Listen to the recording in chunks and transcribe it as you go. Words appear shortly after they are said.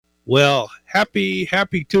Well, happy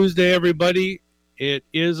Tuesday, everybody. It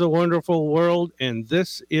is a wonderful world, and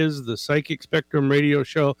this is the Psychic Spectrum Radio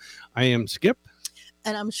Show. I am Skip.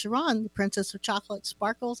 And I'm Sha'ron, the Princess of Chocolate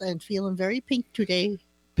Sparkles, and feeling very pink today.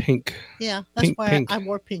 Pink. Yeah, that's Pink, why pink. I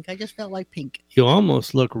wore pink. I just felt like pink. You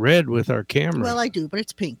almost look red with our camera. Well, I do, but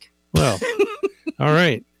it's pink. Well, all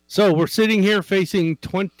right. So we're sitting here facing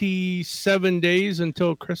 27 days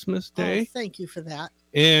until Christmas Day. Oh, thank you for that.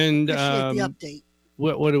 And Appreciate the update.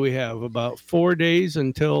 What do we have? About 4 days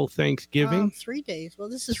until Thanksgiving? 3 days. Well,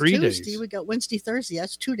 this is 3 Tuesday. days. We got Wednesday, Thursday.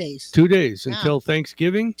 That's 2 days. 2 days until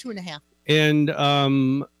Thanksgiving. 2.5. And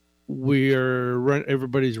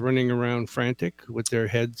everybody's running around frantic with their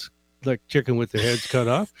heads, like chicken with their heads cut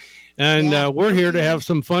off. And we're here to have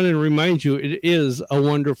some fun and remind you it is a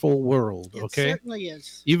wonderful world. Okay. It certainly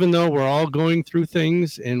is. Even though we're all going through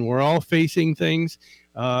things and we're all facing things,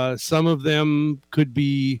 some of them could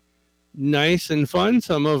be nice and fun.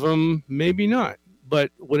 Some of them maybe not.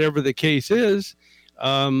 But whatever the case is,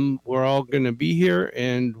 we're all going to be here,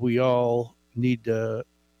 and we all need to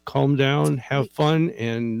calm down, have fun,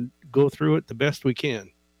 and go through it the best we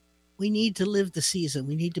can. We need to live the season.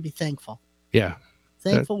 We need to be thankful. Yeah.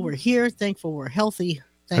 Thankful we're here. Thankful we're healthy.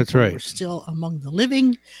 Thankful That's right. We're still among the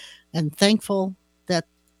living, and thankful that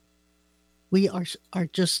we are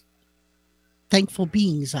just thankful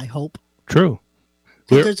beings, I hope. True.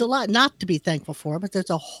 There's a lot not to be thankful for, but there's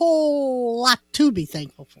a whole lot to be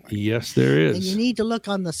thankful for. Yes, there is. And you need to look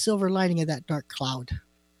on the silver lining of that dark cloud.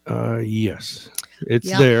 Yes.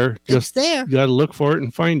 It's there. It's there. You got to look for it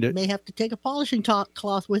and find it. You may have to take a polishing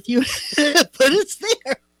cloth with you, but it's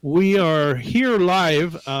there. We are here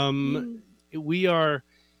live. We are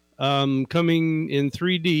coming in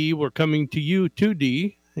 3D. We're coming to you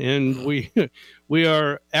 2D. And we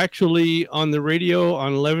are actually on the radio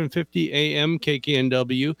on 1150 AM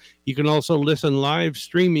KKNW. You can also listen live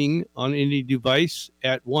streaming on any device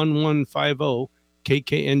at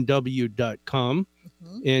 1150kknw.com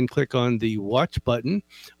and click on the watch button.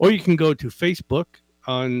 Or you can go to Facebook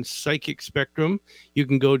on Psychic Spectrum. You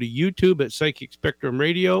can go to YouTube at Psychic Spectrum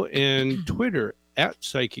Radio and Twitter at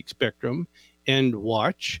Psychic Spectrum and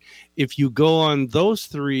watch. If you go on those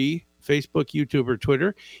three, Facebook, YouTube, or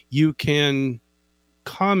Twitter, you can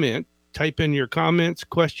comment, type in your comments,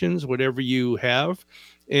 questions, whatever you have,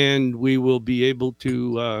 and we will be able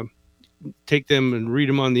to take them and read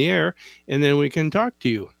them on the air, and then we can talk to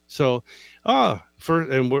you. So, we're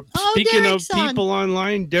speaking of people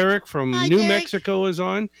online. Derek from New Mexico is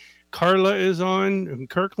on. Carla is on in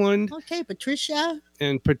Kirkland. Okay, Patricia.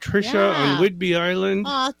 And Patricia on Whidbey Island.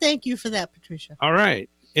 Oh, thank you for that, Patricia. All right.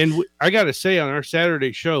 And I got to say, on our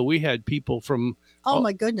Saturday show, we had people from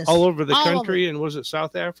my goodness, all over the country. And was it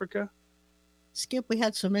South Africa? Skip, we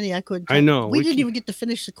had so many I couldn't. I know. We didn't even get to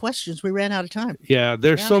finish the questions. We ran out of time. Yeah,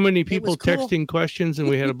 there's so many people texting questions, and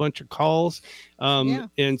we had a bunch of calls.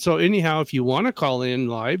 And so anyhow, if you want to call in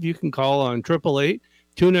live, you can call on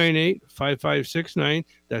 888-298-5569.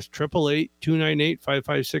 That's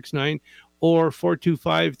 888-298-5569. Or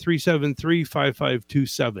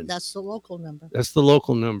 425-373-5527. That's the local number.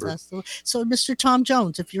 So, Mr. Tom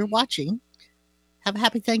Jones, if you're watching, have a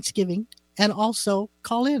happy Thanksgiving, and also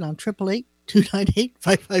call in on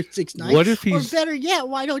 888-298-5569. What if he's... Or better yet,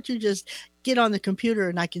 why don't you just get on the computer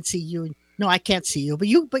and I can see you? No, I can't see you, but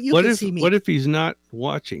you can see me. What if he's not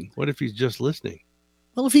watching? What if he's just listening?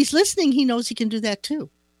 Well, if he's listening, he knows he can do that too.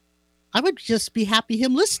 I would just be happy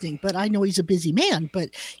him listening, but I know he's a busy man. But,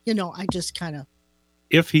 I just kind of...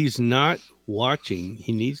 If he's not watching,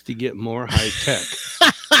 he needs to get more high tech.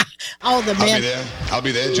 Oh, the man. I'll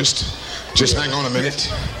be there. Just hang on a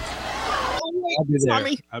minute.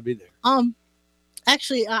 I'll be there.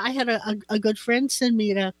 Actually, I had a good friend send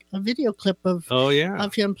me a video clip of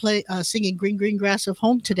him singing "Green Green Grass of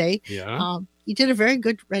Home" today. Yeah. He did a very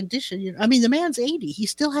good rendition. I mean, the man's 80. He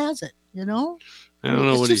still has it. I don't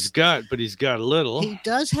know what he's got, but he's got a little. He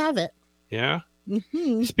does have it. Yeah.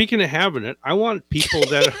 Mm-hmm. Speaking of having it, I want people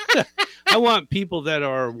that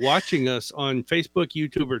are watching us on Facebook,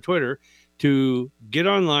 YouTube, or Twitter to get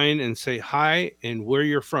online and say hi and where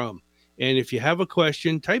you're from. And if you have a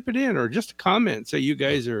question, type it in or just a comment. Say you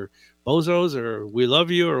guys are bozos or we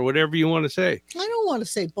love you or whatever you want to say. I don't want to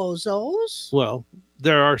say bozos. Well,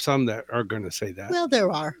 there are some that are going to say that. Well,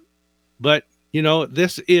 there are. But,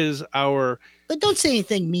 this is our... But don't say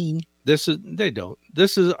anything mean. They don't.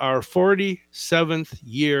 This is our 47th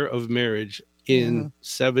year of marriage in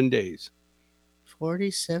 7 days.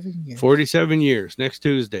 47 years. 47 years next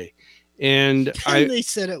Tuesday. And they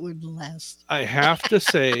said it wouldn't last. I have to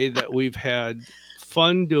say that we've had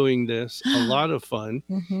fun doing this, a lot of fun.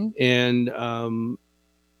 Mm-hmm. And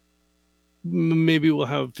Maybe we'll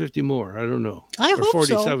have 50 more. I don't know. I or hope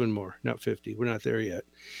 47 so. more, not 50. We're not there yet.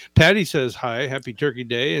 Patty says hi. Happy Turkey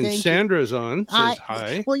Day. And Thank you. Sandra's on, says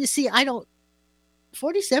hi. Well, you see,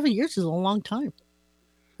 47 years is a long time.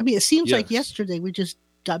 I mean, it seems like yesterday we just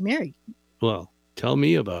got married. Well, tell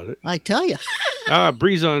me about it. I tell you.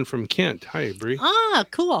 Bree's on from Kent. Hi, Bree.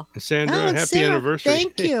 Cool. Sandra, happy anniversary.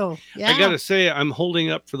 Thank you. Yeah. I got to say, I'm holding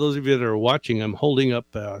up, for those of you that are watching, I'm holding up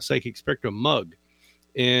a Psychic Spectrum mug.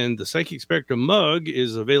 And the Psychic Spectrum mug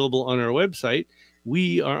is available on our website.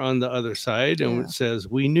 We are on the other side, and it says,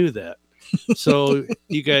 we knew that. So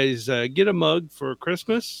you guys get a mug for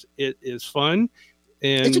Christmas. It is fun.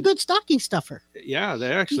 And it's a good stocking stuffer. Yeah,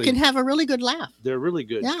 they actually. You can have a really good laugh. They're really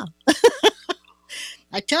good. Yeah.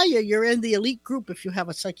 I tell you, you're in the elite group if you have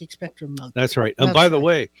a Psychic Spectrum mug. That's right. And by the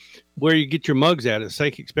way, where you get your mugs at is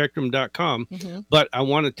psychicspectrum.com. Mm-hmm. But I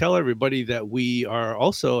want to tell everybody that we are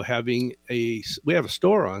also having we have a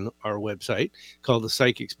store on our website called the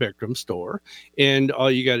Psychic Spectrum Store. And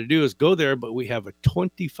all you got to do is go there, but we have a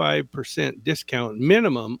 25% discount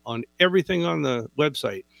minimum on everything on the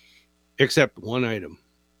website, except one item.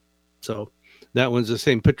 So that one's the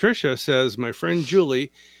same. Patricia says, my friend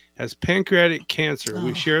Julie has pancreatic cancer.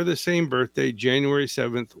 We share the same birthday, January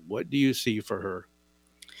 7th. What do you see for her?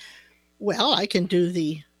 Well, I can do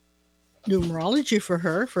the numerology for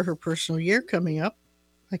her personal year coming up.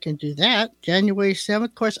 I can do that. January 7th.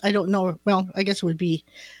 Of course, I don't know. Well, I guess it would be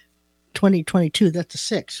 2022. That's a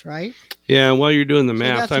 6, right? Yeah. While you're doing the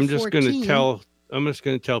math, so I'm just going to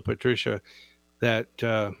tell Patricia that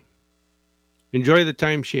enjoy the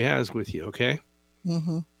time she has with you. Okay.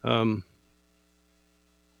 Mm-hmm.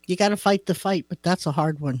 You got to fight the fight, but that's a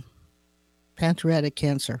hard one. Pancreatic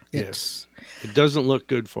cancer. Yes. It doesn't look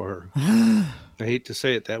good for her. I hate to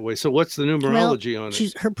say it that way. So what's the numerology on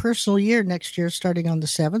it? Her personal year next year, starting on the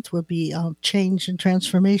 7th, will be change and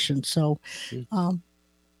transformation. So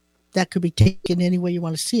that could be taken any way you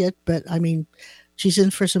want to see it. But, I mean, she's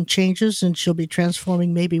in for some changes, and she'll be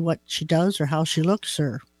transforming maybe what she does or how she looks,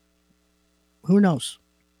 or who knows.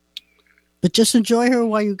 But just enjoy her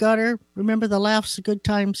while you got her. Remember the laughs, the good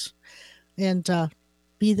times, and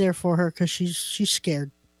be there for her because she's scared.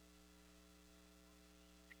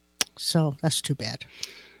 So that's too bad.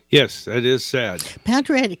 Yes, that is sad.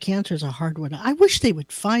 Pancreatic cancer is a hard one. I wish they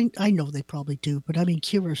would find, I know they probably do, but I mean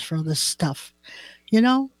cures for this stuff. You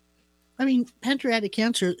know? I mean, pancreatic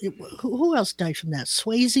cancer, who else died from that?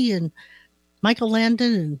 Swayze and Michael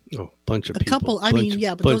Landon and a bunch of people. Couple. I mean,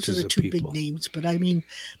 yeah, but those are the two big names. But I mean,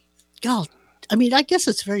 God, I mean, I guess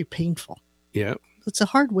it's very painful. Yeah. It's a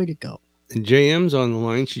hard way to go. And JM's on the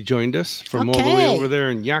line. She joined us from all the way over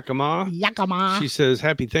there in Yakima. She says,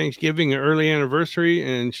 happy Thanksgiving and early anniversary.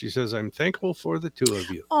 And she says, I'm thankful for the two of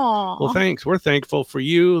you. Aww. Well, thanks. We're thankful for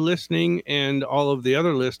you listening and all of the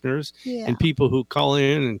other listeners and people who call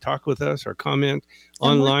in and talk with us or comment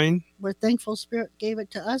online. We're thankful Spirit gave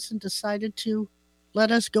it to us and decided to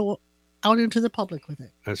let us go out into the public with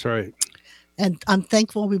it. That's right. And I'm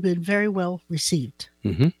thankful we've been very well received.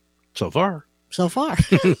 Mm-hmm. So far.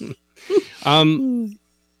 Sha'ron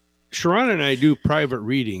and I do private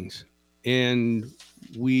readings, and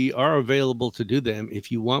we are available to do them.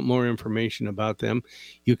 If you want more information about them,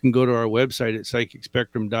 you can go to our website at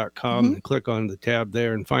psychicspectrum.com and click on the tab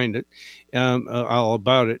there and find it, all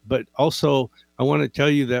about it. But also, I want to tell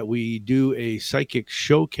you that we do a psychic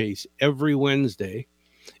showcase every Wednesday,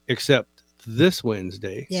 except this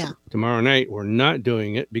Wednesday. Tomorrow night we're not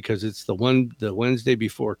doing it because it's the Wednesday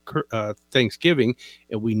before Thanksgiving,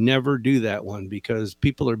 and we never do that one because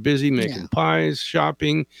people are busy making pies,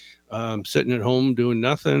 shopping, sitting at home doing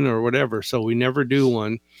nothing or whatever. So we never do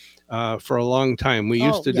one for a long time. We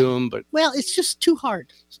used to do them, but it's just too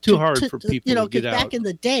hard. It's too hard for people to get out. Back in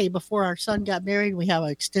the day before our son got married, we have an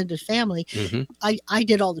extended family. I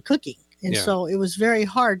did all the cooking. And so it was very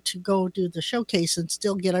hard to go do the showcase and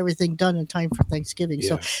still get everything done in time for Thanksgiving.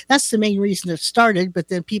 So that's the main reason it started. But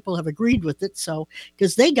then people have agreed with it. So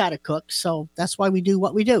because they got to cook. So that's why we do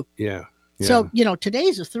what we do. Yeah. So,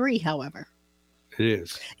 today's a 3, however. It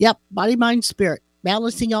is. Yep. Body, mind, spirit.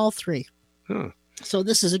 Balancing all 3. Huh. So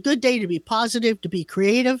this is a good day to be positive, to be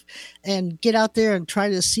creative, and get out there and try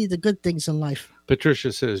to see the good things in life.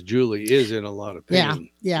 Patricia says Julie is in a lot of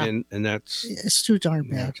pain. Yeah. And that's... It's too darn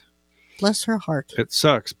bad. Bless her heart. It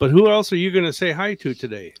sucks. But who else are you going to say hi to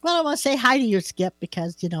today? Well, I want to say hi to you, Skip,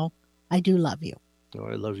 because, I do love you. Oh,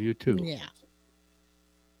 I love you too. Yeah.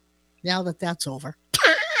 Now that that's over.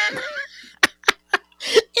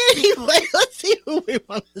 Anyway, let's see who we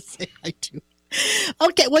want to say hi to.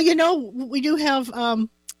 Okay, well, we do have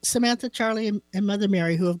Samantha, Charlie, and Mother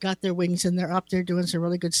Mary, who have got their wings and they're up there doing some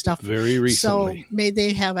really good stuff. Very recently. So may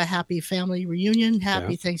they have a happy family reunion,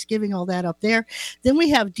 happy Thanksgiving, all that up there. Then we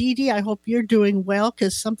have Dee Dee. I hope you're doing well,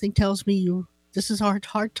 because something tells me this is a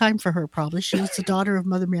hard time for her, probably. She was the daughter of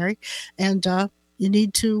Mother Mary, and you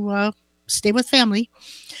need to stay with family.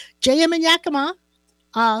 JM and Yakima.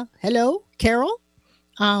 Hello, Carol.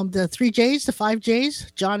 The 3 J's, the 5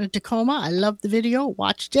 J's, John in Tacoma. I loved the video,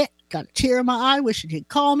 watched it, got a tear in my eye, wishing he'd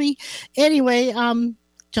call me. Anyway,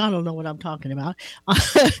 John will know what I'm talking about.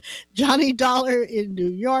 Johnny Dollar in New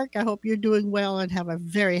York. I hope you're doing well and have a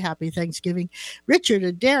very happy Thanksgiving. Richard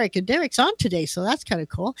and Derek's on today, so that's kind of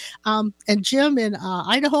cool. And Jim in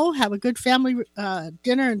Idaho, have a good family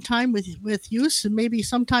dinner and time with you. So maybe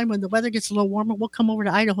sometime when the weather gets a little warmer, we'll come over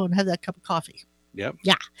to Idaho and have that cup of coffee. Yep.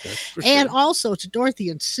 Yeah. And also to Dorothy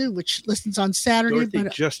and Sue, which listens on Saturday. Dorothy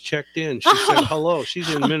just checked in. She said hello.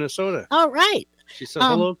 She's in Minnesota. All right. She said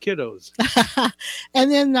hello, kiddos.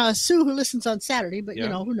 And then Sue, who listens on Saturday, but you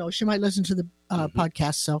know, who knows? She might listen to the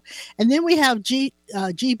podcast. So, and then we have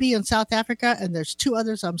GB in South Africa, and there's 2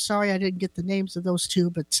 others. I'm sorry I didn't get the names of those 2,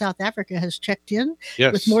 but South Africa has checked in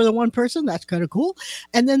with more than one person. That's kind of cool.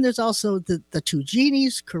 And then there's also the 2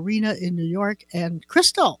 Genies, Karina in New York, and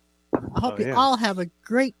Crystal. I hope you all have a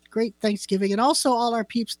great Thanksgiving, and also all our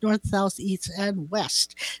peeps north, south, east, and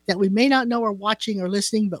west that we may not know are watching or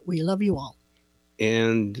listening, but we love you all.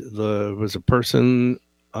 And there was a person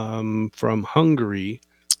from Hungary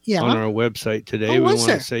on our website today. We want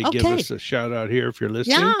to say give us a shout out here if you're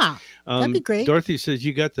listening. Yeah, that'd be great. Dorothy says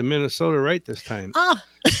you got the Minnesota right this time.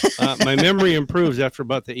 My memory improves after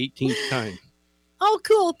about the 18th time. Oh,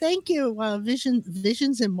 cool. Thank you.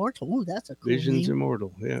 Visions Immortal. Oh, that's a cool Visions name.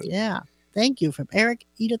 Immortal. Yeah. Yeah. Thank you. From Eric,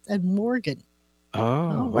 Edith, and Morgan. Oh,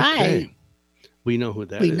 all right. Okay. We know who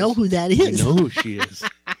that is. We know who that is. We know who she is.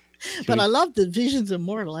 But I love the Visions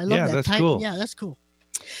Immortal. I love that. That's cool. Yeah, that's cool.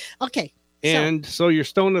 Okay. And so your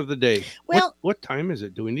stone of the day. Well, what time is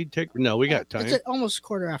it? Do we need to take? No, we got time. It's almost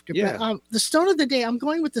 1:15. Yeah. But the stone of the day, I'm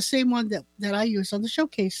going with the same one that I used on the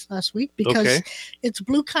showcase last week, because it's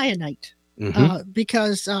blue kyanite.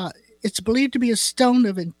 Because it's believed to be a stone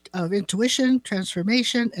of intuition,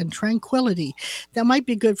 transformation, and tranquility. That might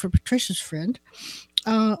be good for Patricia's friend.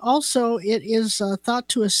 Also, it is thought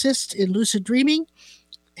to assist in lucid dreaming,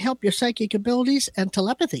 help your psychic abilities, and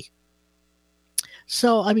telepathy.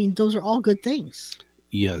 So, I mean, those are all good things.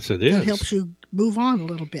 Yes, it is. It helps you move on a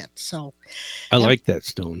little bit. So I like that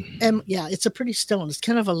stone. And yeah, it's a pretty stone. It's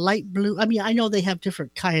kind of a light blue. I mean, I know they have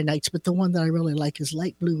different kyanites, but the one that I really like is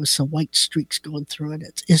light blue with some white streaks going through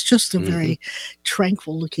it. It's just a very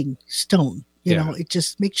tranquil looking stone. You know, it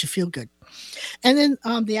just makes you feel good. And then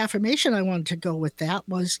the affirmation I wanted to go with that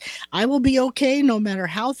was, I will be okay no matter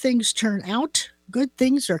how things turn out. Good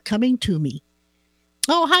things are coming to me.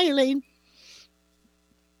 Oh, hi, Elaine.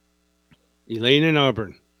 Elaine in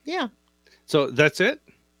Auburn. Yeah. So that's it?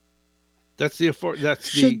 That's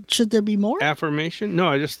the should there be more affirmation? No,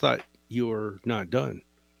 I just thought you were not done.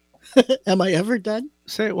 Am I ever done?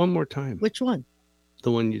 Say it one more time. Which one?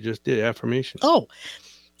 The one you just did, affirmation. Oh,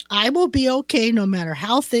 I will be okay no matter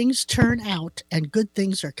how things turn out, and good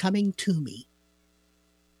things are coming to me.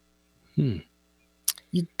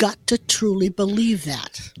 You got to truly believe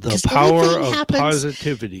that. The power of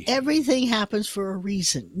positivity. Everything happens for a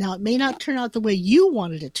reason. Now, it may not turn out the way you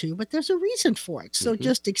wanted it to, but there's a reason for it. So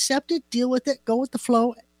just accept it, deal with it, go with the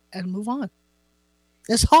flow, and move on.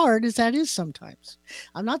 As hard as that is sometimes.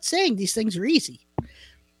 I'm not saying these things are easy.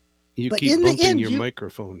 But keep bumping your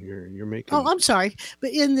microphone. You're making. Oh, I'm sorry.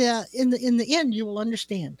 But in the end, you will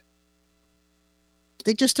understand.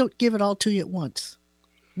 They just don't give it all to you at once.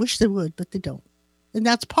 Wish they would, but they don't. And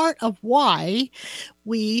that's part of why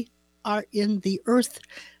we are in the Earth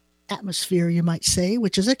atmosphere, you might say,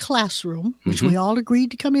 which is a classroom, which we all agreed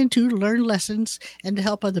to come into to learn lessons and to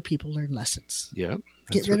help other people learn lessons. Yeah.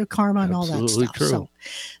 Get rid of karma and all that stuff. True. So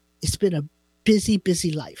it's been a busy,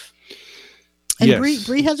 busy life. And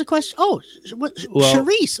Bree has a question. Oh,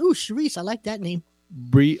 Charisse. Oh, Charisse. I like that name.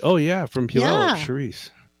 Bree. Oh, yeah. From Puyallup, Charisse.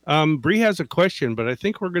 Bree has a question, but I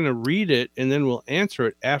think we're going to read it and then we'll answer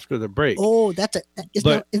it after the break. Oh,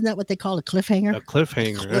 isn't that what they call a cliffhanger? A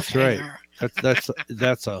cliffhanger. That's right.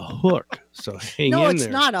 That's a hook. So hang in there. No, it's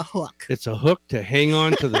not a hook. It's a hook to hang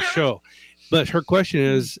on to the show. But her question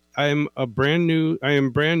is, I am brand new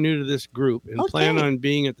to this group and plan on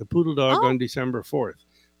being at the Poodle Dog on December 4th.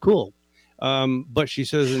 Cool. But she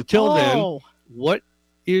says, until then, what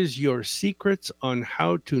is your secrets on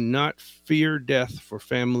how to not fear death for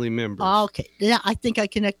family members? Okay. Yeah, I think I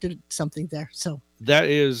connected something there. So that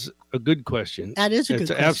is a good question. That is a good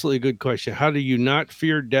question. question. Absolutely a good question. How do you not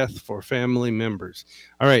fear death for family members?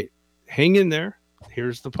 All right, hang in there.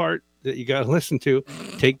 Here's the part that you got to listen to.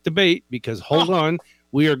 Take the bait, because hold on.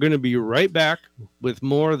 We are going to be right back with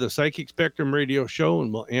more of the Psychic Spectrum Radio Show,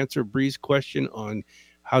 and we'll answer Bree's question on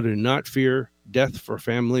how to not fear death for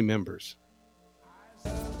family members.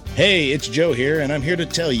 Hey, it's Joe here, and I'm here to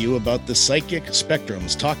tell you about the Psychic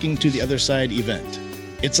Spectrum's Talking to the Other Side event.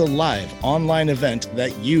 It's a live online event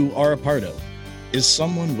that you are a part of. Is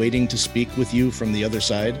someone waiting to speak with you from the other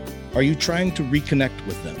side? Are you trying to reconnect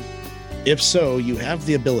with them? If so, you have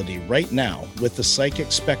the ability right now with the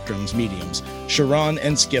Psychic Spectrum's mediums, Sha'ron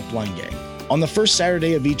and Skip Line Gang. On the first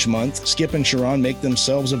Saturday of each month, Skip and Sha'ron make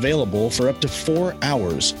themselves available for up to 4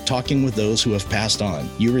 hours talking with those who have passed on.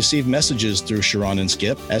 You receive messages through Sha'ron and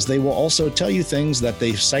Skip, as they will also tell you things that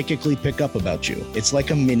they psychically pick up about you. It's like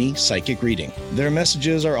a mini psychic reading. Their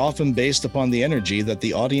messages are often based upon the energy that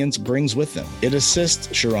the audience brings with them. It assists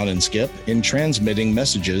Sha'ron and Skip in transmitting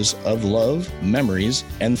messages of love, memories,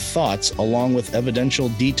 and thoughts, along with evidential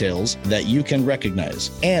details that you can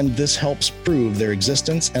recognize. And this helps prove their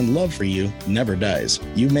existence and love for you never dies.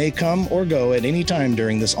 You may come or go at any time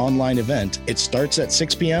during this online event. It starts at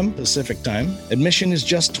 6 p.m. Pacific time. Admission is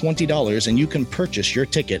just $20, and you can purchase your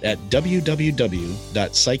ticket at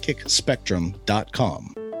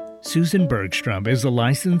www.psychicspectrum.com. Susan Bergstrom is a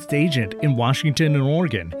licensed agent in Washington and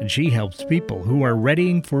Oregon, and she helps people who are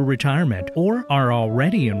readying for retirement or are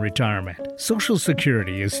already in retirement. Social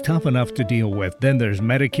Security is tough enough to deal with. Then there's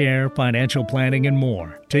Medicare, financial planning, and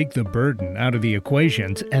more. Take the burden out of the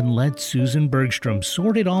equations and let Susan Bergstrom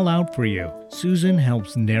sort it all out for you. Susan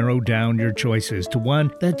helps narrow down your choices to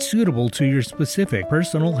one that's suitable to your specific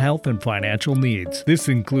personal health and financial needs. This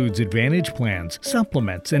includes Advantage plans,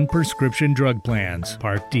 supplements, and prescription drug plans.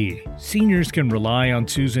 Part D. Seniors can rely on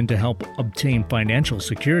Susan to help obtain financial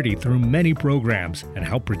security through many programs and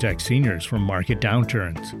help protect seniors from market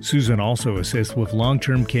downturns. Susan also assists with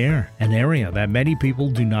long-term care, an area that many people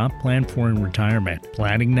do not plan for in retirement.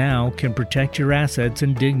 Planning now can protect your assets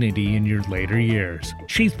and dignity in your later years.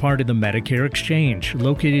 She's part of the Medicare Exchange,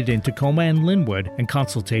 located in Tacoma and Linwood, and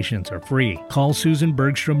consultations are free. Call Susan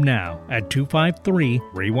Bergstrom now at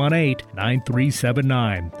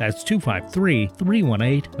 253-318-9379. That's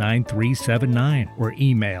 253-318-9379, or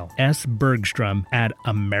email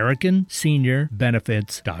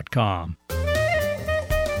sbergstrom@americanseniorbenefits.com.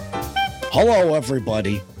 Hello,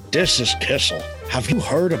 everybody. This is Kissel. Have you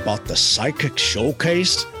heard about the Psychic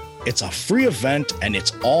Showcase? It's a free event and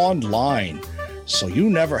it's online, so you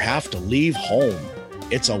never have to leave home.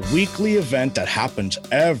 It's a weekly event that happens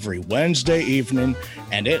every Wednesday evening,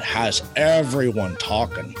 and it has everyone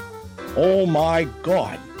talking. Oh my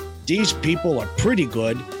God, these people are pretty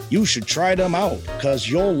good. You should try them out, because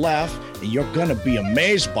you'll laugh and you're going to be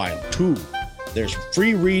amazed by them too. There's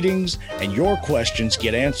free readings and your questions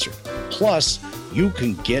get answered. Plus, you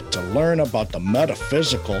can get to learn about the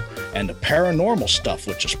metaphysical and the paranormal stuff,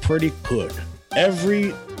 which is pretty good.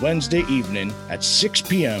 Every Wednesday evening at 6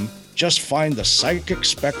 p.m., just find the Psychic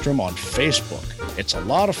Spectrum on Facebook. It's a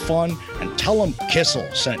lot of fun, and tell them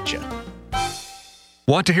Kissel sent you.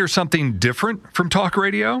 Want to hear something different from talk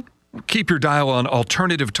radio? Keep your dial on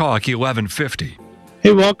Alternative Talk 1150.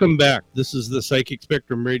 Hey, welcome back. This is the Psychic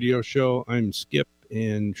Spectrum Radio Show. I'm Skip,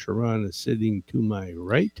 and Sha'ron is sitting to my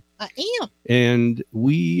right. I am. And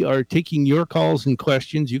we are taking your calls and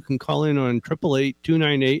questions. You can call in on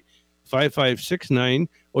 888-298-5569,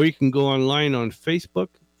 or you can go online on Facebook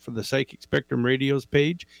for the Psychic Spectrum Radio's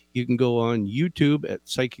page. You can go on YouTube at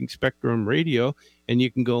Psychic Spectrum Radio, and you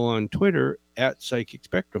can go on Twitter at Psychic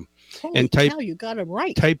Spectrum. Holy and type, cow, you got it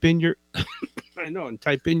right. Type in your, I know, and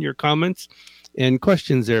type in your comments and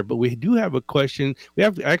questions there. But we do have a question. We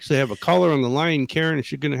actually have a caller on the line, Karen, and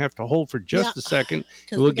she's going to have to hold for just a second.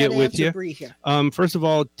 We'll get with you. First of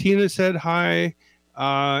all, Tina said hi,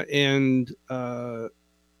 and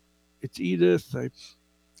it's Edith.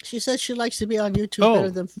 She says she likes to be on YouTube better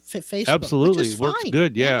than Facebook. Absolutely. Works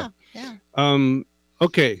good. Yeah.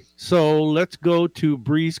 Okay. So let's go to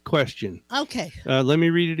Bree's question. Okay. Let me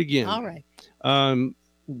read it again. All right.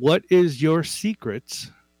 What is your secrets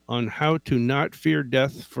on how to not fear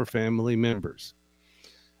death for family members?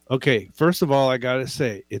 Okay. First of all, I got to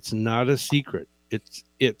say, it's not a secret.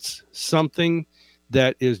 It's something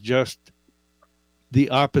that is just the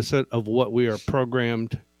opposite of what we are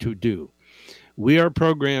programmed to do. We are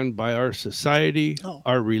programmed by our society,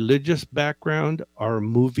 our religious background, our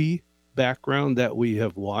movie background that we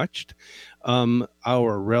have watched,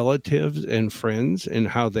 our relatives and friends and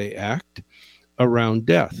how they act around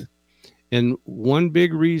death. And one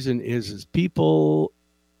big reason is people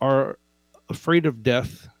are afraid of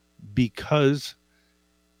death because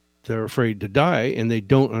they're afraid to die and they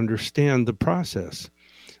don't understand the process.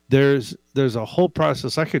 There's a whole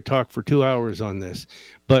process. I could talk for 2 hours on this,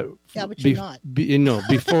 but you're not.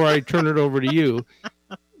 Before I turn it over to you,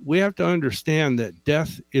 we have to understand that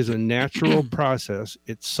death is a natural process.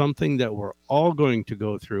 It's something that we're all going to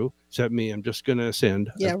go through, except me. I'm just going to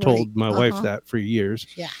ascend. Yeah, I've told my wife that for years.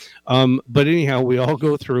 Yeah. But anyhow, we all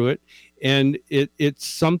go through it, and it's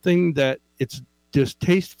something that it's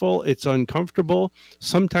distasteful. It's uncomfortable.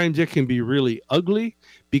 Sometimes it can be really ugly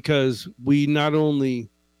because we not only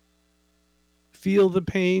feel the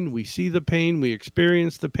pain, we see the pain, we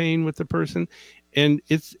experience the pain with the person, and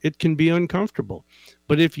it can be uncomfortable.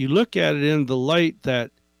 But if you look at it in the light that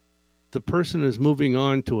the person is moving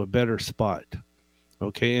on to a better spot,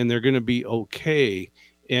 okay, and they're going to be okay,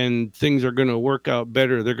 and things are going to work out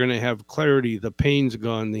better, they're going to have clarity, the pain's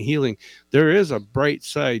gone, the healing, there is a bright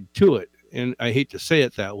side to it. And I hate to say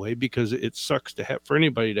it that way because it sucks to have for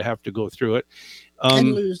anybody to have to go through it.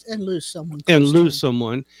 And lose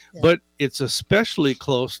someone. Yeah. But it's especially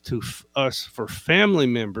close to us for family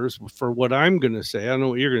members. For what I'm going to say, I don't know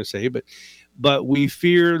what you're going to say, but we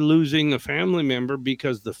fear losing a family member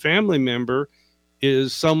because the family member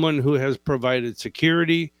is someone who has provided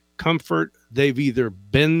security, comfort. They've either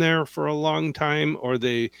been there for a long time or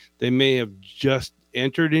they may have just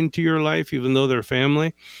entered into your life, even though they're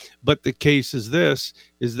family. But the case is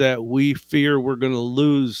that we fear we're going to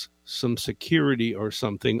lose some security or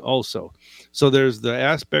something also. So there's the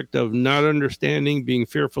aspect of not understanding, being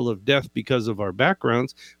fearful of death because of our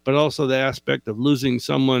backgrounds, but also the aspect of losing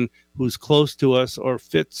someone who's close to us or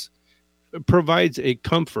provides a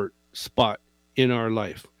comfort spot in our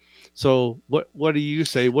life. So what do you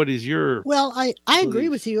say? What is your... Well, I agree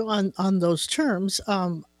with you on those terms.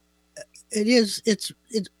 There's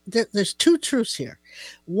two truths here.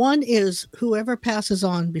 One is whoever passes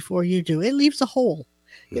on before you do, it leaves a hole.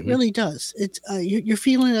 It really does. It's you're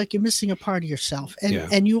feeling like you're missing a part of yourself,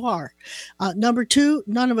 and you are. Number two,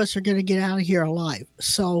 none of us are going to get out of here alive.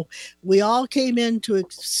 So we all came in to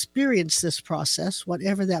experience this process,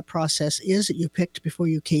 whatever that process is that you picked before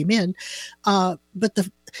you came in. But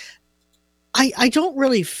I don't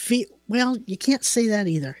really feel, well, you can't say that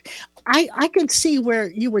either. I can see where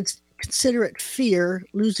you would consider it fear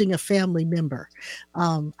losing a family member.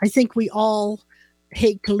 I think we all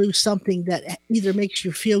hate to lose something that either makes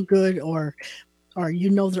you feel good or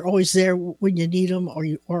they're always there when you need them,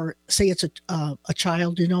 or say it's a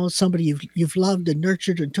child, somebody you've loved and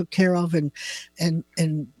nurtured and took care of, and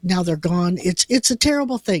now they're gone. It's a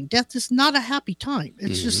terrible thing. Death is not a happy time.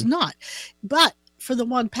 It's just not. But for the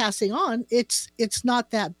one passing on, it's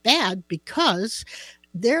not that bad because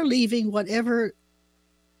they're leaving whatever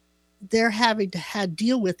they're having to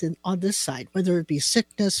deal with on this side, whether it be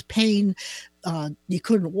sickness, pain, you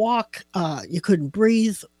couldn't walk, you couldn't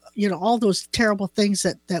breathe, all those terrible things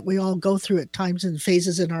that we all go through at times and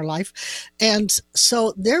phases in our life. And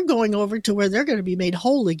so they're going over to where they're going to be made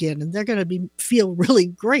whole again, and they're going to feel really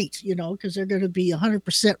great, because they're going to be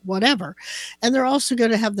 100% whatever. And they're also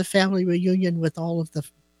going to have the family reunion with all of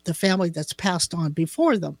the family that's passed on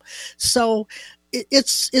before them. So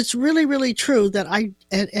it's really, really true that I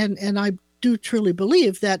do truly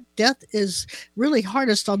believe that death is really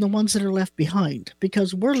hardest on the ones that are left behind,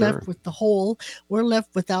 because we're left with the whole, we're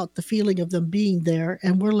left without the feeling of them being there,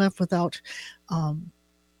 and we're left without,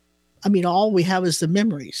 all we have is the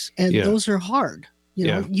memories, and those are hard.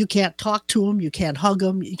 You can't talk to them, you can't hug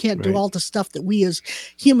them, you can't do all the stuff that we as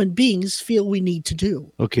human beings feel we need to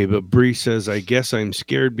do. Okay, but Bree says, I guess I'm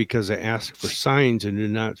scared because I ask for signs and do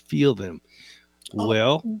not feel them.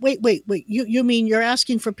 Well, wait. You mean you're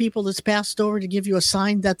asking for people that's passed over to give you a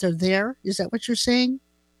sign that they're there? Is that what you're saying?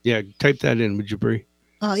 Yeah, type that in, would you, Bree?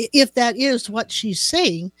 If that is what she's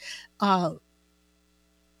saying,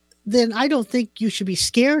 then I don't think you should be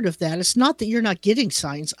scared of that. It's not that you're not getting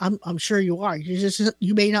signs. I'm sure you are.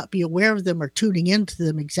 You may not be aware of them or tuning into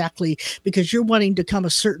them exactly because you're wanting to come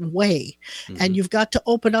a certain way. And you've got to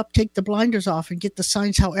open up, take the blinders off, and get the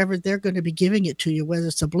signs however they're going to be giving it to you, whether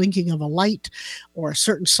it's a blinking of a light or a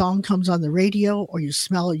certain song comes on the radio, or you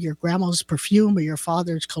smell your grandma's perfume or your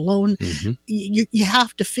father's cologne. You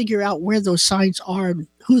have to figure out where those signs are and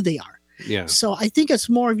who they are. Yeah. So I think it's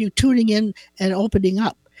more of you tuning in and opening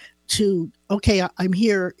up to, okay, I'm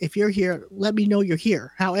here. If you're here, let me know you're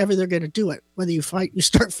here. However they're going to do it, whether you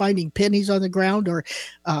start finding pennies on the ground, or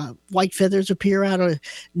white feathers appear out of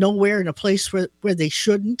nowhere in a place where they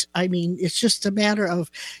shouldn't. It's just a matter of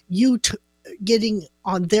you getting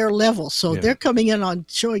on their level. So they're coming in on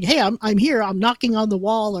showing, hey, I'm here. I'm knocking on the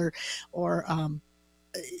wall, or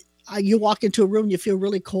you walk into a room, you feel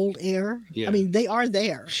really cold air. Yeah. I mean, they are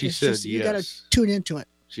there. She It's said just, you got to yes. tune into it.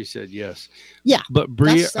 She said yes. Yeah. But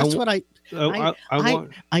Bree, that's what I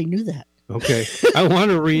knew that. Okay. I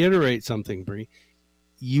want to reiterate something, Bree.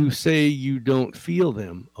 You say you don't feel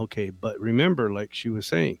them. Okay. But remember, like she was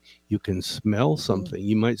saying, you can smell something.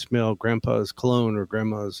 You might smell grandpa's cologne or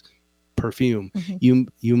grandma's perfume.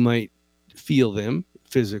 You might feel them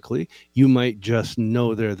physically. You might just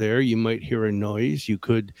know they're there. You might hear a noise. You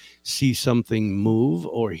could see something move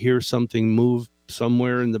or hear something move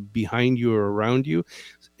somewhere in the behind you or around you.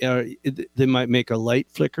 They might make a light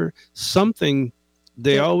flicker. Something.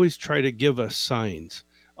 They always try to give us signs.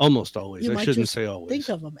 Almost always. I shouldn't say always. Think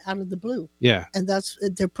of them out of the blue. Yeah. And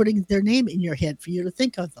they're putting their name in your head for you to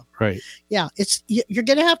think of them. Right. Yeah. You're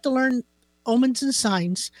going to have to learn omens and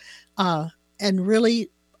signs, and really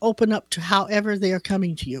open up to however they are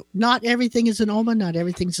coming to you. Not everything is an omen, not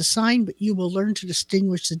everything's a sign, but you will learn to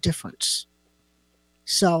distinguish the difference.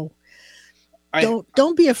 So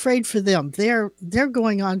don't be afraid for them. They're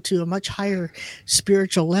going on to a much higher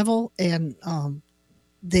spiritual level, and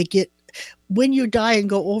they get, when you die and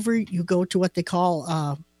go over, you go to what they call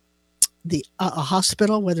a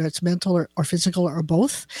hospital, whether it's mental or physical or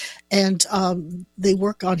both. And they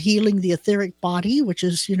work on healing the etheric body, which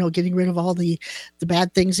is, getting rid of all the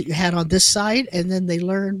bad things that you had on this side. And then they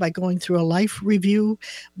learn by going through a life review,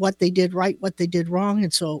 what they did right, what they did wrong.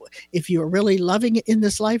 And so if you're really loving it in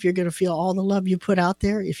this life, you're going to feel all the love you put out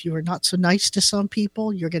there. If you are not so nice to some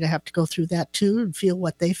people, you're going to have to go through that too and feel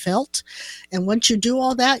what they felt. And once you do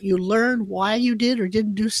all that, you learn why you did or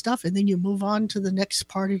didn't do stuff. And then you move on to the next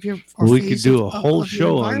part of your we could do a whole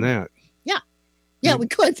show on that. Yeah, we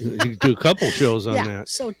could. You could do a couple shows on that.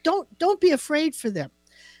 So don't be afraid for them.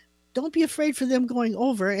 Don't be afraid for them going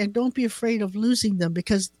over, and don't be afraid of losing them,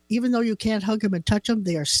 because even though you can't hug them and touch them,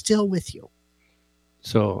 they are still with you.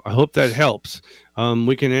 So I hope that helps.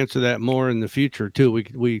 We can answer that more in the future too.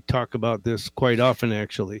 We talk about this quite often,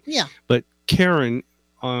 actually. Yeah. But Karen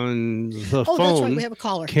on the phone. That's right. We have a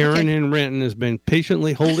caller. Karen in Renton has been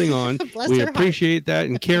patiently holding on. We appreciate that.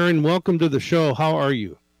 And Karen, welcome to the show. How are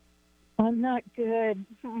you? I'm not good.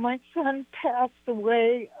 My son passed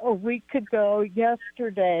away a week ago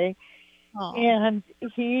yesterday, and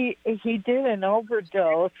he did an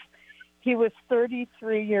overdose. He was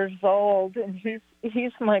 33 years old, and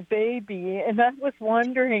he's my baby. And I was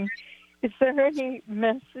wondering, is there any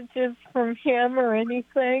messages from him or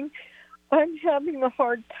anything? I'm having a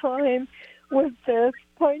hard time with this,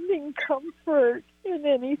 finding comfort in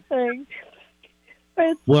anything.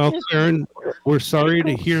 Well, Karen, we're sorry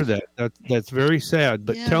to hear that. That's very sad.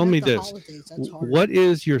 But tell me this: what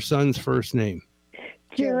is your son's first name?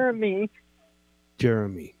 Jeremy.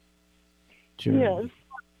 Jeremy. Yes.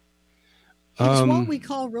 It's what we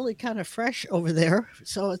call really kind of fresh over there.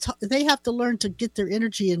 So they have to learn to get their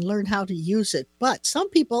energy and learn how to use it. But some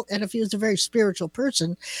people, and if he was a very spiritual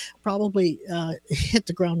person, probably hit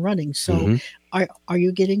the ground running. So are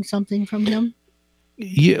you getting something from him?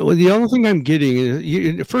 Yeah, well, the only thing I'm getting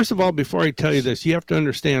is, first of all, before I tell you this, you have to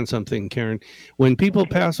understand something, Karen. When people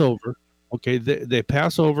pass over, they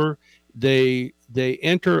pass over, they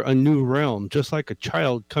enter a new realm, just like a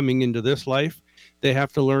child coming into this life. They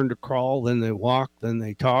have to learn to crawl, then they walk, then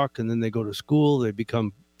they talk, and then they go to school. They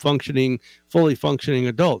become fully functioning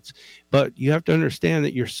adults. But you have to understand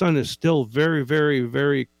that your son is still very, very,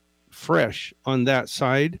 very fresh on that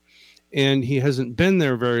side. And he hasn't been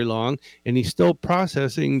there very long, and he's still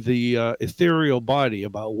processing the ethereal body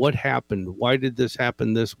about what happened. Why did this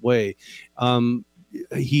happen this way?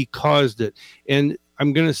 He caused it. And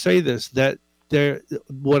I'm going to say this, that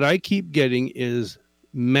what I keep getting is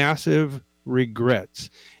massive regrets.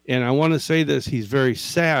 And I want to say this, he's very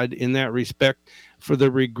sad in that respect for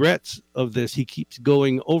the regrets of this. He keeps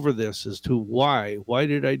going over this as to why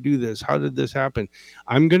did I do this? How did this happen?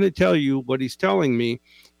 I'm going to tell you what he's telling me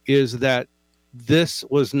is that this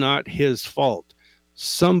was not his fault.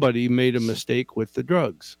 Somebody made a mistake with the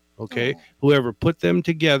drugs. Okay. Whoever put them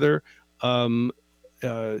together,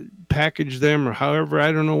 packaged them, or however,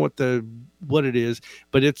 I don't know what it is,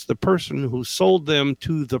 but it's the person who sold them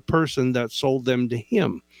to the person that sold them to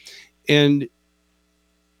him. And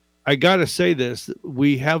I got to say this,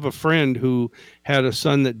 we have a friend who had a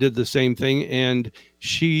son that did the same thing, and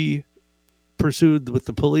she pursued with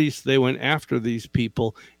the police. They went after these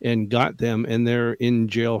people and got them, and they're in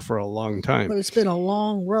jail for a long time. But it's been a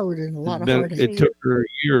long road and a lot of heartache. It took her a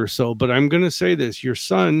year or so. But I'm going to say this, your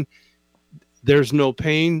son, there's no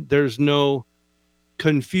pain, there's no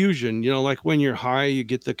confusion. Like when you're high, you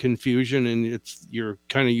get the confusion and you're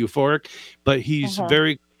kind of euphoric, but he's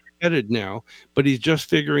very headed now, but he's just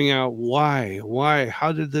figuring out why,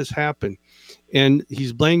 how did this happen? And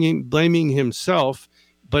he's blaming himself,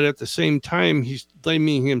 but at the same time, he's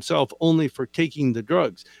blaming himself only for taking the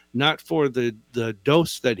drugs, not for the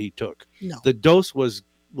dose that he took. No. The dose was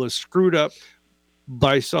screwed up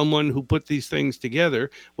by someone who put these things together,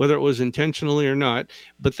 whether it was intentionally or not,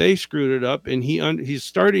 but they screwed it up, and he's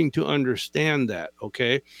starting to understand that.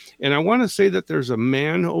 Okay. And I want to say that there's a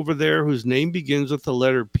man over there whose name begins with the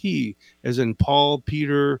letter P, as in Paul,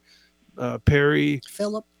 Peter, Perry,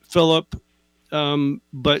 Philip.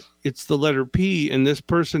 But it's the letter P, and this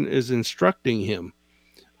person is instructing him,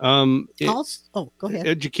 go ahead,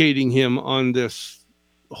 educating him on this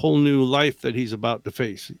whole new life that he's about to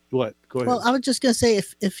face. What? Go ahead. Well, I was just going to say,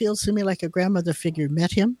 if it feels to me like a grandmother figure met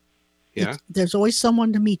him. Yeah. There's always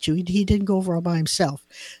someone to meet you. He didn't go over all by himself.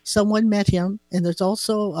 Someone met him, and there's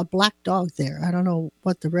also a black dog there. I don't know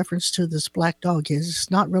what the reference to this black dog is.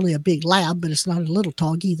 It's not really a big lab, but it's not a little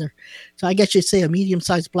dog either. So I guess you'd say a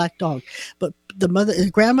medium-sized black dog. But the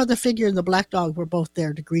grandmother figure and the black dog were both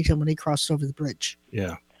there to greet him when he crossed over the bridge.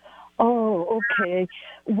 Yeah. Oh, okay.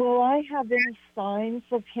 Will I have any signs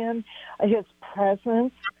of him, his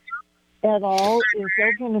presence at all? Is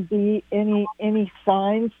there going to be any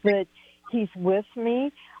signs that he's with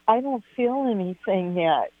me? I don't feel anything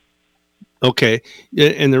yet. Okay.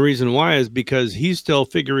 And the reason why is because he's still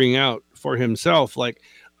figuring out for himself, like,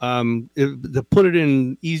 to put it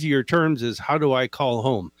in easier terms is, how do I call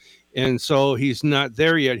home? And so he's not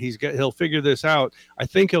there yet. He'll figure this out. I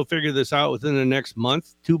think he'll figure this out within the next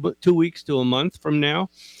month, 2 weeks to a month from now.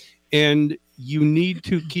 And you need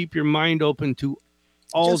to keep your mind open to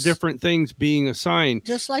all different things being a sign.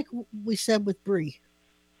 Just like we said with Bree.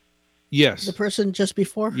 Yes. The person just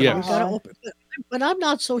before her. Yes. Gotta open, but I'm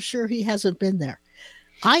not so sure he hasn't been there.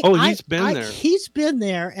 He's been there. He's been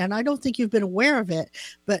there, and I don't think you've been aware of it.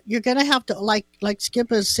 But you're going to have to, like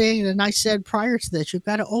Skip is saying, and I said prior to this, you've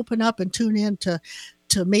got to open up and tune in to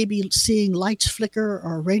maybe seeing lights flicker,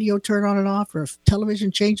 or radio turn on and off, or if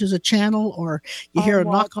television changes a channel, or you hear a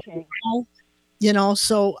knock on the wall.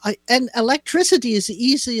 So and electricity is the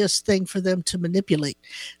easiest thing for them to manipulate.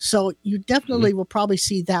 So you definitely will probably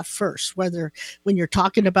see that first, whether when you're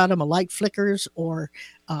talking about him, a light flickers, or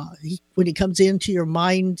when he comes into your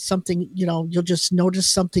mind, something, you'll just notice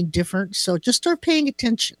something different. So just start paying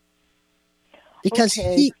attention, because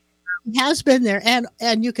he has been there.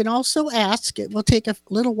 And you can also ask, it will take a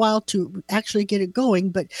little while to actually get it going,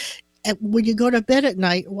 but when you go to bed at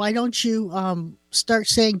night, why don't you start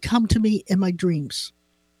saying, "Come to me in my dreams"?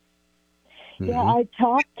 Yeah, I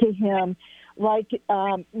talked to him like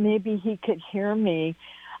maybe he could hear me.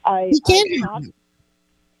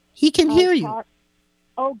 He can hear you.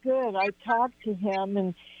 Oh, good. I talked to him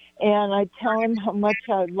and I tell him how much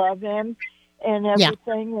I love him and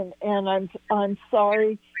everything, and I'm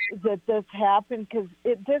sorry that this happened,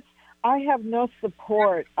 because I have no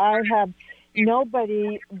support. I have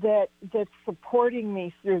nobody that's supporting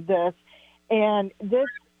me through this, and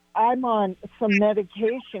I'm on some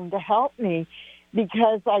medication to help me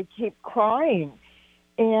because I keep crying,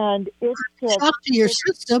 and it's just talk to your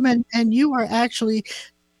system, and you are actually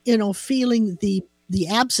feeling the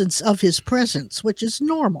absence of his presence, which is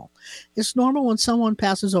normal. It's normal when someone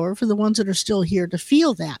passes over, for the ones that are still here, to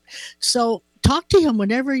feel that. So talk to him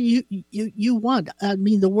whenever you want. I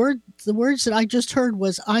mean, the words that I just heard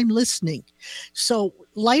was, "I'm listening." So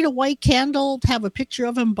light a white candle, have a picture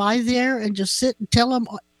of him by there, and just sit and tell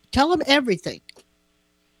him everything.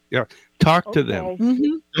 Yeah. Talk to them.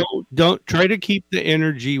 Mm-hmm. Don't try to keep the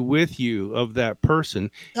energy with you of that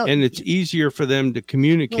person. And it's easier for them to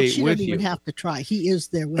communicate with you. She doesn't even have to try. He is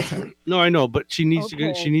there with her. No, I know, but she needs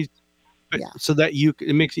so that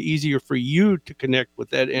it makes it easier for you to connect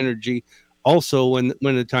with that energy. Also, when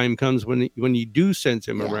the time comes when you do sense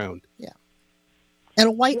him around. Yeah. And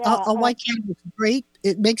a white candle is great.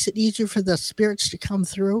 It makes it easier for the spirits to come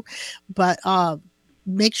through, but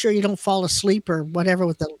make sure you don't fall asleep or whatever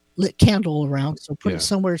with the lit candle around. So put it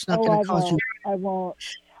somewhere it's not going to cause you. I won't.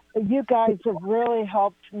 You guys have really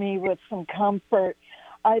helped me with some comfort.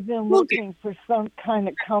 I've been looking for some kind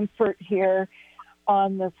of comfort here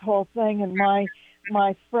on this whole thing, and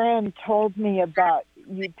my friend told me about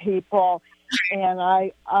you people, and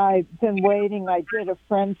I've been waiting. I did a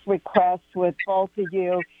friend's request with both of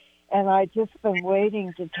you, and I just been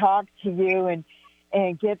waiting to talk to you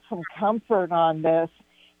and get some comfort on this.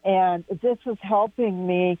 And this is helping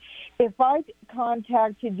me. If I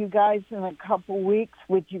contacted you guys in a couple weeks,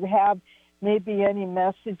 would you have maybe any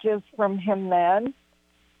messages from him then?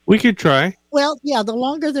 We could try. Well, yeah, the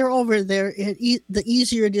longer they're over there, the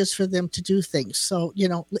easier it is for them to do things. So,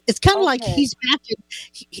 it's kind of like he's back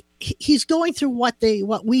he's going through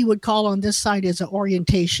what we would call on this side as an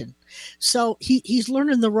orientation. So he's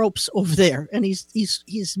learning the ropes over there, and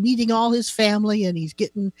he's meeting all his family, and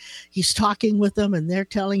he's talking with them, and they're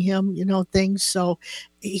telling him, things. So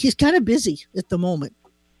he's kind of busy at the moment.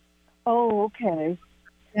 Oh, okay.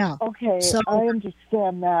 Yeah. Okay. So I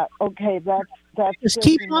understand that. Okay. That's just good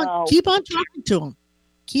keep to on know. talking to him.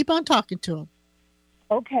 Keep on talking to him.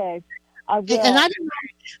 Okay. I will. And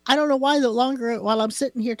I don't know why while I'm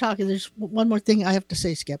sitting here talking, there's one more thing I have to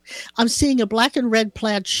say, Skip. I'm seeing a black and red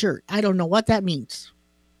plaid shirt. I don't know what that means.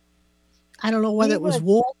 I don't know whether it was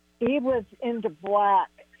wool. He was into black.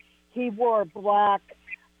 He wore black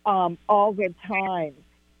all the time.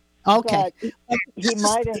 Okay. But he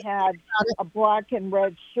might have had a black and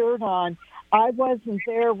red shirt on. I wasn't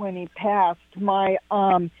there when he passed.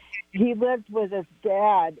 He lived with his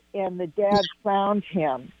dad, and the dad found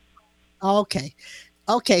him. Okay.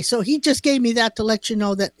 So he just gave me that to let you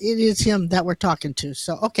know that it is him that we're talking to.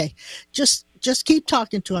 So, okay. Just keep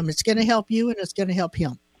talking to him. It's going to help you, and it's going to help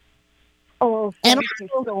him. Oh, thank you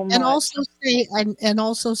so much. And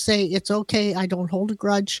also say it's okay. I don't hold a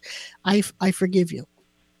grudge. I forgive you.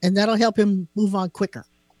 And that'll help him move on quicker.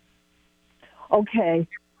 Okay.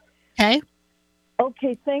 Okay?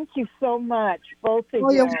 Okay, thank you so much, both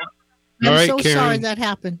of you. I'm so sorry that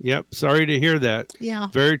happened. Yep, sorry to hear that. Yeah.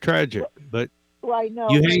 Very tragic, but well, I know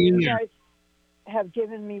you hang in there. Guys have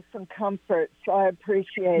given me some comfort, so I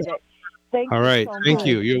appreciate it. Thank All right, you so thank much.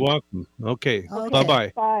 you. You're welcome. Okay.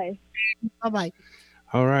 Bye-bye. Bye. Bye-bye.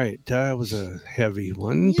 All right, that was a heavy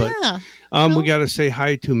one, Yeah. but we got to say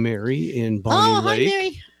hi to Mary in Bonnie Lake. Hi,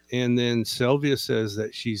 Mary. And then Sylvia says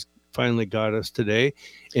that she's finally got us today.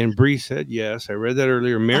 And Bree said, yes, I read that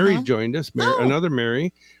earlier. Mary joined us, another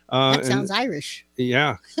Mary. That sounds Irish.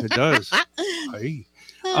 Yeah, it does. Aye.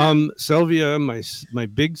 Sylvia, my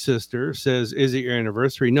big sister, says, is it your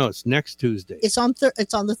anniversary? No, it's next Tuesday. It's on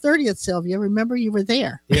the 30th, Sylvia. Remember, you were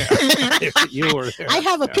there. Yeah, you were there. I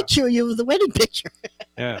have a picture of you, the wedding picture.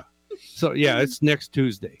 Yeah. So, yeah, it's next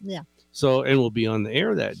Tuesday. Yeah. So, and we'll be on the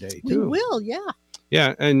air that day, too. We will, yeah.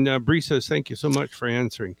 Yeah, and Bree says, thank you so much for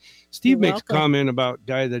answering. Steve makes welcome. a comment about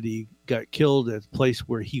guy that he got killed at the place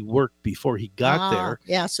where he worked before he got there.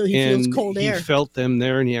 Yeah, so he feels cold air. He felt them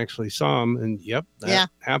there, and he actually saw them. And, that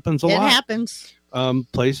happens a lot. It happens.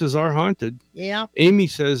 Places are haunted. Yeah. Amy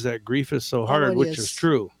says that grief is so hard, which is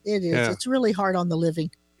true. It is. Yeah. It's really hard on the living.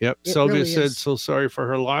 Yep. Sylvia said, so sorry for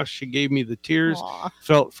her loss. She gave me the tears. Aww.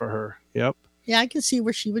 Felt for her. Yep. Yeah, I can see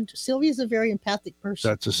where she would. Sylvia's a very empathic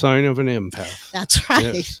person. That's a sign of an empath. That's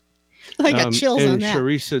right. Yes. I got chills on that. And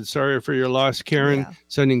Cherise said, sorry for your loss, Karen.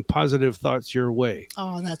 Sending positive thoughts your way.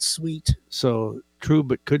 Oh, that's sweet. So true,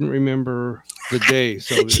 but couldn't remember the day.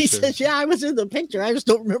 So she said, yeah, I was in the picture. I just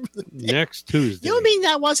don't remember the day. Next Tuesday. You mean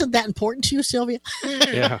that wasn't that important to you, Sylvia?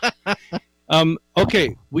 Yeah.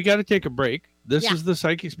 Okay, we got to take a break. This is the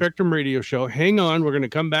Psychic Spectrum radio show. Hang on. We're going to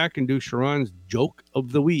come back and do Sha'ron's joke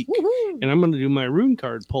of the week. Woo-hoo. And I'm going to do my rune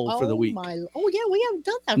card poll for the week. Oh, yeah, we haven't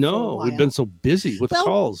done that for a No, while. we've been so busy with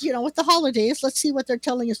calls. With the holidays, let's see what they're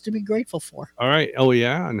telling us to be grateful for. All right. Oh,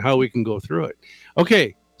 yeah, and how we can go through it.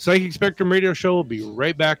 Okay, Psychic Spectrum radio show will be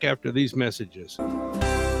right back after these messages.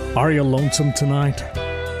 Are you lonesome tonight?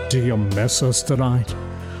 Do you miss us tonight?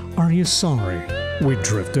 Are you sorry we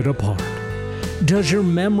drifted apart? Does your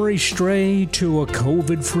memory stray to a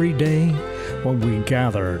COVID-free day when we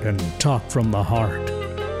gathered and talked from the heart?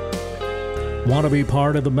 Want to be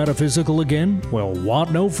part of the metaphysical again? Well,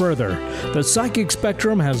 want no further. The Psychic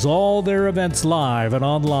Spectrum has all their events live and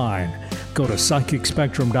online. Go to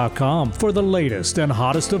psychicspectrum.com for the latest and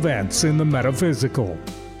hottest events in the metaphysical.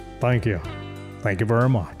 Thank you. Thank you very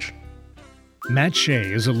much. Matt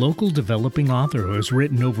Shea is a local developing author who has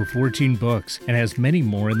written over 14 books and has many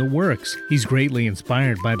more in the works. He's greatly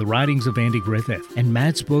inspired by the writings of Andy Griffith, and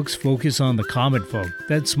Matt's books focus on the common folk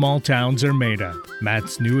that small towns are made of.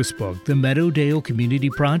 Matt's newest book, The Meadowdale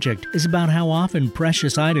Community Project, is about how often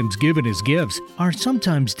precious items given as gifts are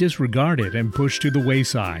sometimes disregarded and pushed to the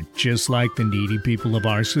wayside, just like the needy people of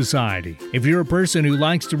our society. If you're a person who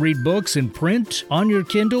likes to read books in print, on your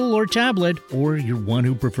Kindle or tablet, or you're one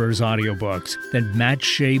who prefers audiobooks, then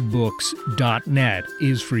mattshaybooks.net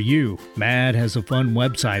is for you. Matt has a fun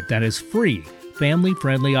website that is free,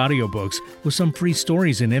 family-friendly audiobooks with some free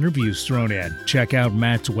stories and interviews thrown in. Check out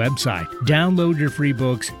Matt's website, download your free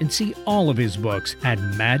books, and see all of his books at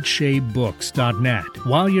mattshaybooks.net.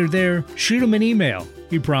 While you're there, shoot him an email.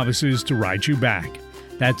 He promises to write you back.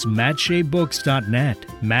 That's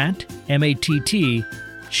mattshaybooks.net. Matt, M-A-T-T,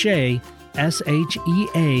 Shea,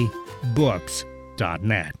 S-H-E-A,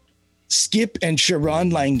 skipbooks.net. Skip and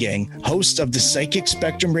Sha'ron Lang, hosts of the Psychic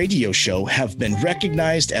Spectrum radio show, have been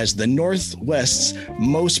recognized as the Northwest's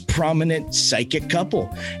most prominent psychic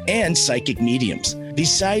couple and psychic mediums.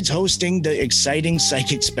 Besides hosting the exciting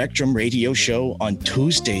Psychic Spectrum radio show on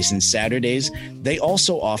Tuesdays and Saturdays, they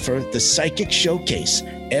also offer the Psychic Showcase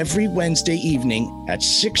every Wednesday evening at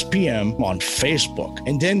 6 p.m. on Facebook.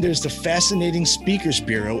 And then there's the Fascinating Speakers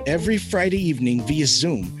Bureau every Friday evening via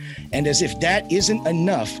Zoom. And as if that isn't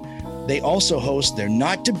enough, they also host their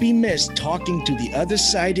not-to-be-missed Talking to the Other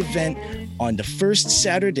Side event on the first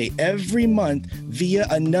Saturday every month via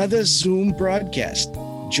another Zoom broadcast.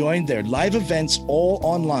 Join their live events all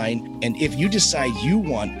online, and if you decide you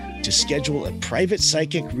want to schedule a private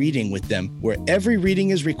psychic reading with them where every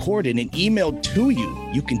reading is recorded and emailed to you,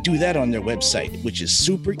 you can do that on their website, which is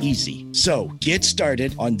super easy. So get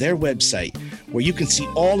started on their website where you can see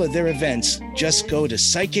all of their events. Just go to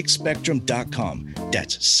psychicspectrum.com.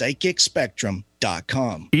 That's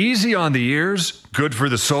psychicspectrum.com. Easy on the ears, good for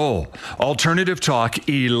the soul. Alternative Talk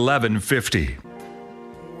 1150.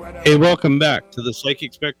 Hey, welcome back to the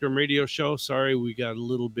Psychic Spectrum radio show. Sorry, we got a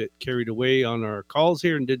little bit carried away on our calls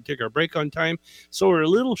here and didn't take our break on time. So we're a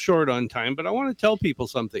little short on time, but I want to tell people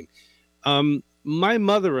something. My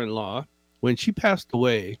mother-in-law, when she passed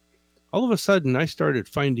away, all of a sudden I started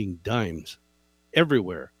finding dimes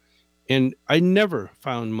everywhere. And I never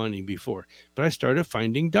found money before, but I started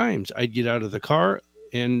finding dimes. I'd get out of the car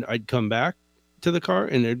and I'd come back to the car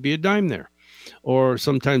and there'd be a dime there. Or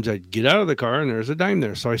sometimes I'd get out of the car and there's a dime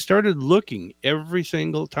there. So I started looking every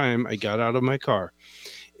single time I got out of my car.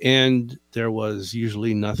 And there was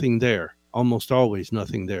usually nothing there, almost always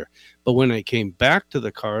nothing there. But when I came back to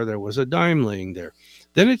the car, there was a dime laying there.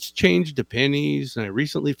 Then it's changed to pennies, and I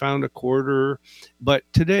recently found a quarter. But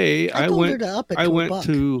today I went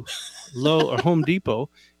to Home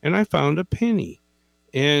Depot and I found a penny.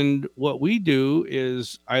 And what we do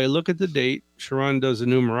is I look at the date. Sha'ron does a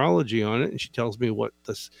numerology on it, and she tells me what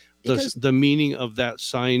the meaning of that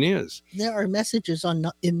sign is. There are messages in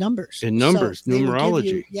numbers. In numbers, so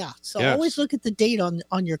numerology. So always look at the date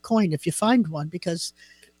on your coin if you find one, because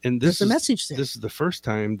there's a message there. This is the first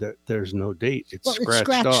time that there's no date. It's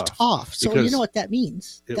scratched off. So you know what that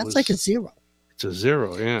means. That's like a zero. It's a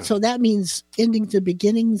zero, yeah. So that means ending to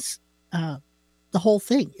beginnings, the whole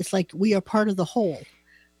thing. It's like we are part of the whole.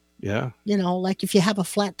 Yeah. You know, like if you have a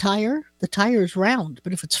flat tire, the tire is round,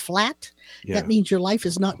 but if it's flat, that means your life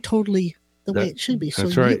is not totally the way it should be. So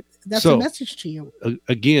that's right. That's a message to you.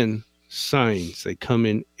 Again, signs, they come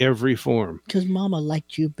in every form. Because Mama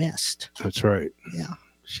liked you best. That's right. Yeah.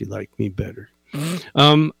 She liked me better.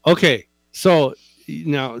 Okay. So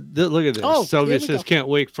now look at this. Sylvia says, can't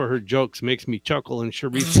wait for her jokes. Makes me chuckle. And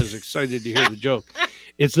Charisse is excited to hear the joke.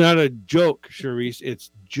 It's not a joke, Charisse.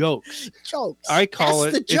 It's jokes. Jokes. I call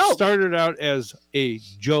it. It started out as a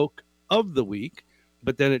joke of the week,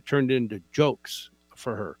 but then it turned into jokes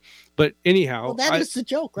for her. But anyhow, that is the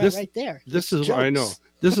joke right there. This is what I know.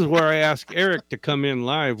 This is where I ask Eric to come in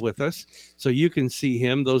live with us, so you can see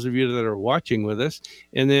him. Those of you that are watching with us,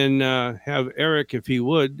 and then have Eric, if he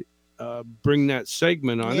would, bring that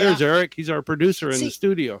segment on. There's Eric. He's our producer in the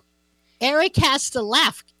studio. Eric has to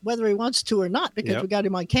laugh whether he wants to or not because we got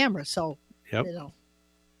him on camera. So, you know.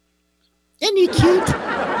 Isn't he cute?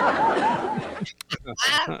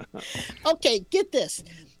 Okay, get this.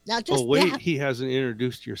 Now just he hasn't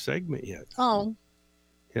introduced your segment yet. Oh.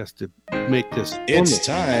 He has to make this. It's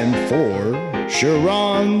time for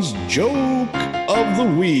Sha'ron's Joke of the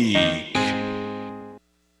Week.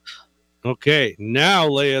 Okay, now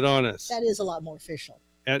lay it on us. That is a lot more official.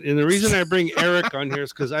 And the reason I bring Eric on here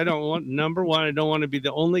is because I don't want, number one, I don't want to be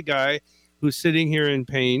the only guy who's sitting here in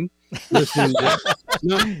pain listening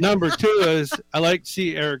to number two is I like to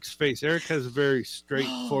see Eric's face. Eric has a very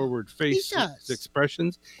straightforward face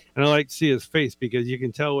expressions, and I like to see his face because you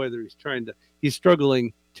can tell whether he's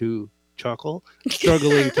struggling to chuckle,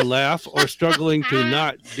 struggling to laugh, or struggling to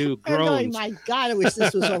not do groans. Oh my God, I wish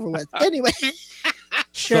this was over with. Anyway.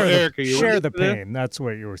 Share the pain. That's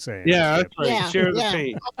what you were saying. Yeah, that's right. Yeah, share the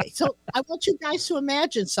pain. Okay, so I want you guys to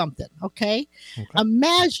imagine something, okay?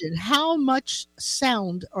 Imagine how much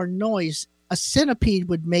sound or noise a centipede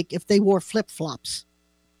would make if they wore flip-flops.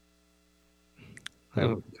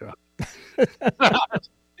 Oh, God.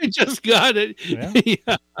 I just got it. Yeah.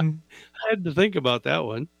 I had to think about that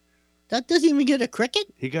one. That doesn't even get a cricket?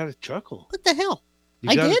 He got a chuckle. What the hell?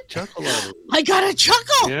 I did? Chuckle out of it. I got a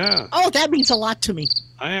chuckle. Yeah. Oh, that means a lot to me.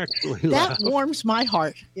 I actually that warms my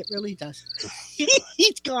heart. It really does.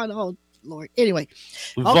 He's gone. Oh, Lord. Anyway.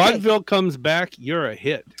 Vaudeville comes back. You're a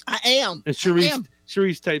hit. I am. And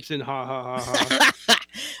Charisse types in ha, ha, ha, ha.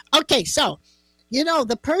 Okay, so,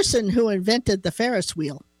 the person who invented the Ferris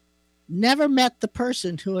wheel never met the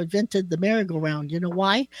person who invented the merry-go-round. You know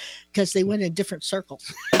why? Because they went in different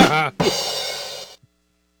circles.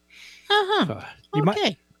 You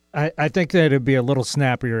Okay. I think that it'd be a little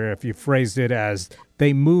snappier if you phrased it as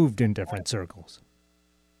they moved in different circles.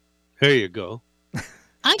 There you go.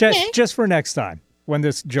 Okay. Just for next time when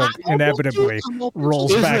this joke I'm inevitably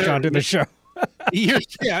rolls Is back there- onto the show.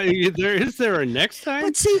 Is there a next time?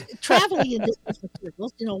 But see, traveling in different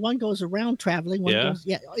circles, one goes around traveling, one Yeah. goes,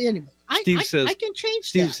 anyway. Steve says- I can change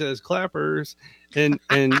Steve that. says clappers, and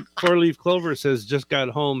Four Leaf Clover says just got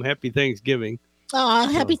home. Happy Thanksgiving.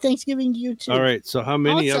 Happy Thanksgiving to you, too. All right. So how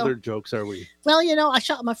many Also- other jokes are we? Well, I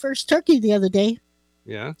shot my first turkey the other day.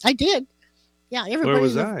 Yeah. I did. Yeah, everybody. Where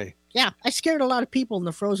was I? Yeah, I scared a lot of people in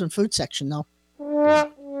the frozen food section, though.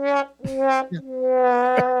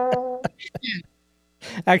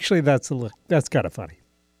 Actually, that's kind of funny.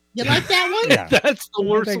 You like that one? Yeah. That's the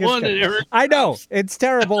worst think it's one, good. Eric. I know it's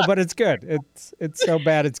terrible, but it's good. It's so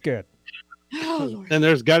bad it's good. Oh, Lord. And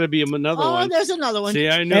there's got to be another Oh, one. there's another one. See,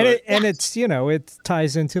 I know And it. it's it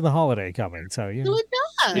ties into the holiday coming. So No, it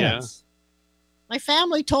does. Yeah. My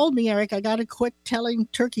family told me, Eric, I got to quit telling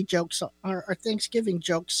turkey jokes or Thanksgiving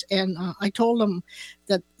jokes. And I told them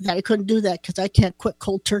that I couldn't do that because I can't quit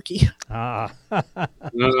cold turkey. Ah,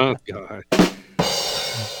 Oh God.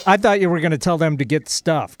 I thought you were going to tell them to get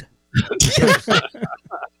stuffed.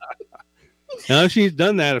 No, she's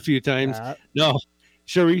done that a few times. Uh, No,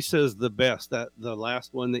 Cherie says the best. That the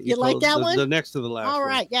last one that you You like told, that the, one? the next to the last. All one.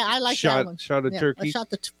 right. Yeah, I like shot, that one. Shot a Yeah, turkey. I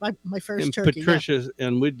shot my first And turkey. yeah. Patricia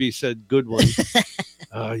and Whidbey said, "Good one."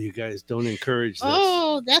 Oh, you guys don't encourage this.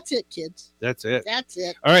 Oh, that's it, kids. That's it. That's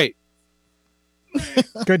it. All right,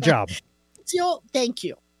 good job. So, thank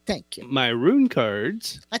you. Thank you. my rune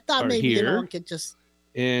cards, I thought Are maybe here. I could just.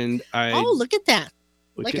 and I Oh, look at that.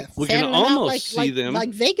 we Like can, a we can fanning out almost like, see like, them. like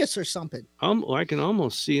Vegas or something. I can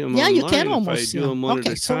almost see them. Yeah, you online can if almost I see do them one Okay,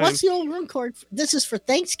 at a so time. what's the old rune cord? This is for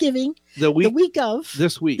Thanksgiving, the the week? week of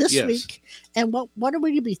This week. this yes. week. And what are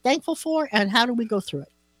we to be thankful for, and how do we go through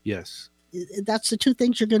it? Yes. That's the two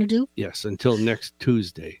things you're going to do Yes. Until next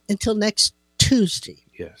Tuesday. until next Tuesday.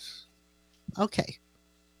 Yes. Okay.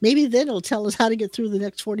 Maybe then it'll tell us how to get through the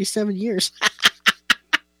next 47 years.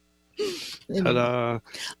 Anyway. Ta-da.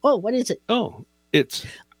 Oh, what is it? Oh, it's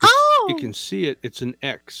Oh, you can see it. It's an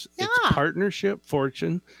X. Yeah. It's partnership,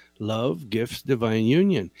 fortune, love, gifts, divine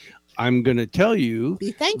union. I'm going to tell you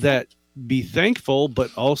be thankful. that be thankful, but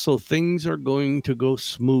also things are going to go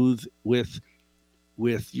smooth with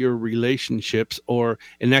your relationships,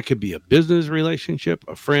 and that could be a business relationship,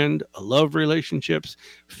 a friend, a love relationships,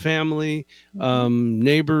 family,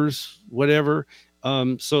 neighbors, whatever.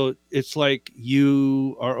 So it's like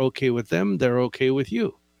you are okay with them, they're okay with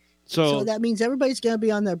you. So that means everybody's going to be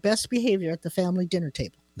on their best behavior at the family dinner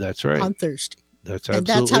table that's right. on Thursday. That's And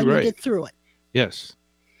absolutely that's how right. you get through it. Yes.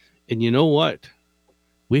 And you know what?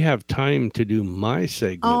 We have time to do my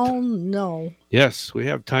segment. Oh, no. Yes, we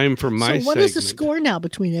have time for my So what segment. is the score now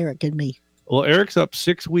between Eric and me? Well, Eric's up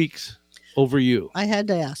 6 weeks over you. I had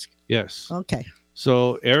to ask. Yes. Okay.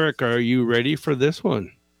 So, Eric, are you ready for this one?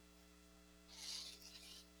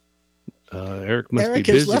 Eric must Eric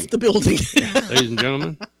be has busy. left the building. Ladies and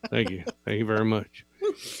gentlemen, thank you. Thank you very much.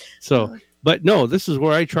 So, but no, this is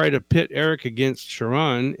where I try to pit Eric against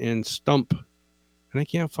Sha'ron and Stump. And I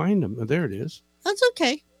can't find him. Oh, there it is. That's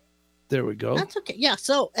okay. There we go. That's okay. Yeah.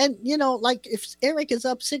 So, and like if Eric is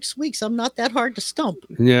up 6 weeks, I'm not that hard to stump.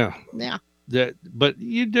 Yeah. Yeah. But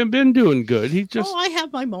you've been doing good. He just, I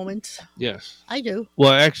have my moments. yes. I do.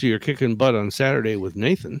 Well, actually, you're kicking butt on Saturday with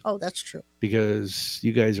Nathan Oh, that's true. because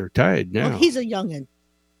you guys are tied now. Well, he's a youngin.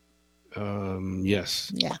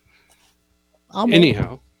 Yes. Yeah. I'm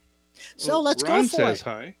Anyhow. So let's Ron go for says it.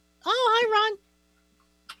 hi. Oh, hi,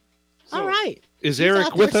 Ron. All So, right. Is He's Eric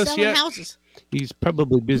out there with us selling yet? houses. He's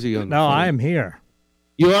probably busy on the No, phone. I am here.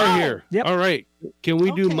 You are Oh, here. yep. All right. Can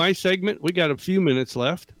we do Okay. my segment? We got a few minutes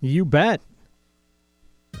left. You bet.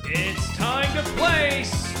 It's time to play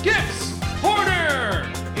Skip's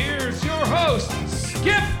Corner. Here's your host,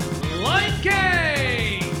 Skip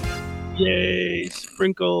Lightgate. Yay,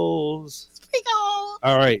 sprinkles. Sprinkle.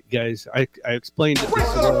 All right, guys. I explained it.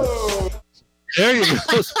 There you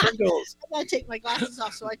go, sprinkles. I gotta take my glasses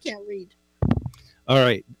off so I can't read. All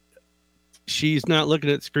right. She's not looking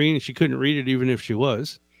at the screen. She couldn't read it even if she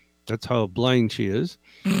was. That's how blind she is.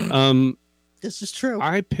 This is true.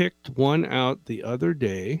 I picked one out the other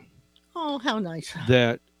day Oh, how nice.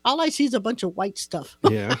 that, All I see is a bunch of white stuff.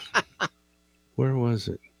 yeah. Where was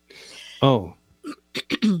it? Oh,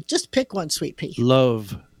 Just pick one, sweet pea.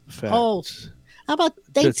 love facts. Oh. How about The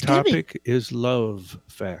Thanksgiving? topic is love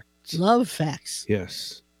facts. Love facts.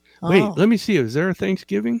 Yes. Oh. Wait, let me see. Is there a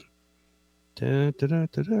Thanksgiving? Nope.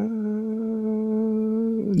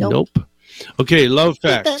 Okay, love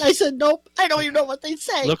facts. Then I said, nope. I don't even know what they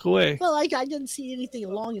say. Look away. Well, I didn't see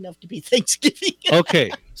anything long enough to be Thanksgiving.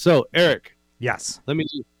 Okay, so Eric, Yes. let me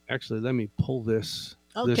pull this.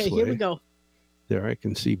 Okay, this here we way. go. There, I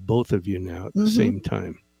can see both of you now at the same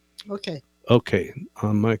time. Okay. Okay,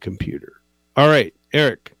 on my computer. All right,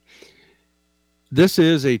 Eric. This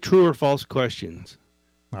is a true or false question.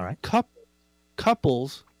 All right.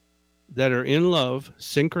 Couples that are in love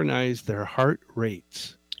synchronize their heart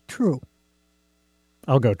rates. True.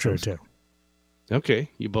 I'll go true too. Okay,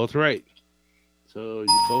 you both right. So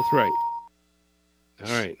you're both right.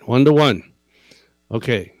 All right, 1-1.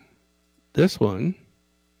 Okay, this one.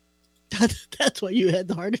 That's why you had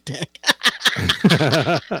the heart attack.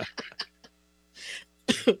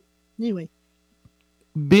 Anyway.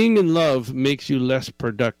 Being in love makes you less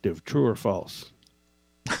productive. True or false?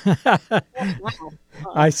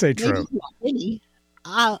 I say true. Maybe.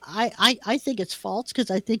 I think it's false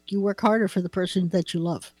because I think you work harder for the person that you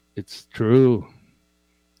love. It's true.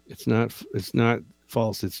 It's not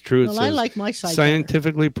false. It's true. Well, it I says, like my side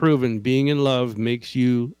scientifically proven being in love makes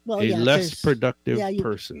you less productive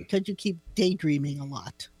person. Because you keep daydreaming a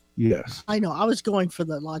lot. Yes. I know. I was going for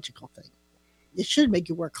the logical thing. It should make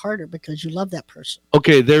you work harder because you love that person.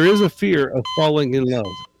 Okay, there is a fear of falling in love.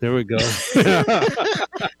 There we go.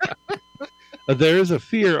 There is a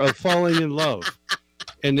fear of falling in love,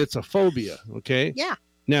 and it's a phobia, okay? Yeah.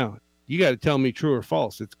 Now, you got to tell me true or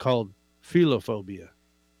false. It's called philophobia.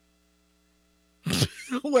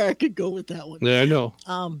 Where I could go with that one. Yeah, I know.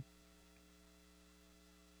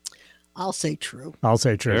 I'll say true. I'll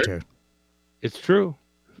say true too. It's true.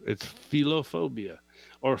 It's philophobia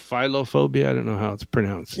or philophobia. I don't know how it's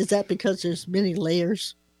pronounced. Is that because there's many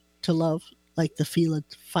layers to love, like the philo?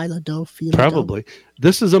 Probably.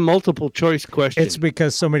 This is a multiple choice question. It's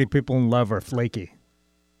because so many people in love are flaky.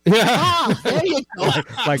 Yeah. There you go.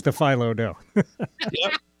 like the philo dough.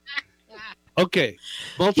 Yep. Okay.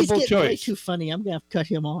 He's Multiple getting way choice. too funny. I'm gonna have to cut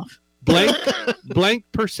him off. Blank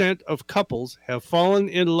percent of couples have fallen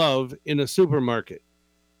in love in a supermarket.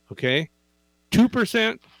 Okay?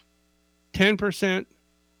 2%, 10%,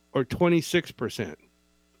 or 26%.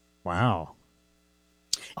 Wow.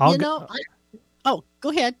 Go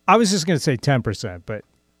ahead. I was just going to say 10%, but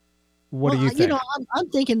what do you think? I'm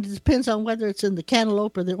thinking it depends on whether it's in the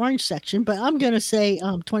cantaloupe or the orange section, but I'm going to say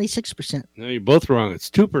 26%. No, you're both wrong. It's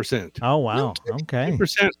 2%. Oh, wow. Okay.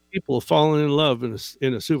 2% of people have fallen in love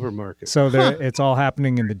in a supermarket. So it's all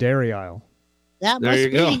happening in the dairy aisle. That There must you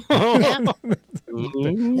go. be. Yeah.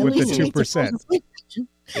 With the 2%.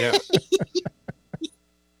 Yeah.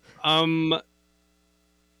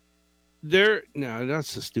 No,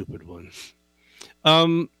 that's a stupid one.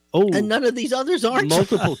 And none of these others aren't.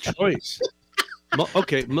 Multiple choice.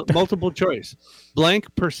 Multiple choice.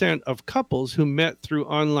 Blank percent of couples who met through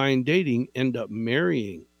online dating end up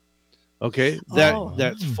marrying. Okay,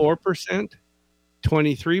 that's 4%,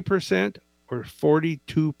 23%, or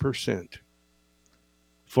 42%.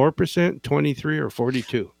 4%, 23, or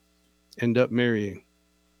 42 end up marrying.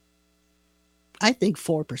 I think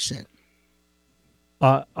 4%.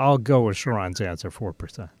 I'll go with Sha'ron's answer,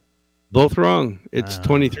 4%. Both wrong. It's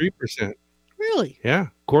 23%. Really? Yeah.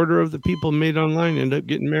 Quarter of the people made online end up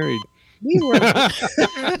getting married. We were we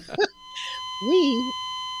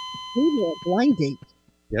were a blind date.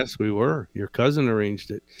 Yes, we were. Your cousin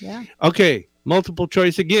arranged it. Yeah. Okay. Multiple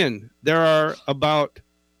choice again. There are about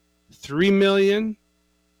 3 million,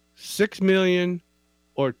 6 million,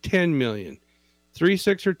 or 10 million. 3,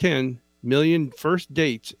 6, or 10 million first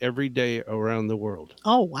dates every day around the world.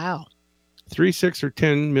 Oh, wow. 3, 6, or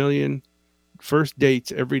 10 million first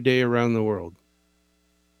dates every day around the world.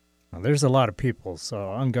 Well, there's a lot of people,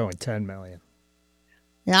 so I'm going 10 million.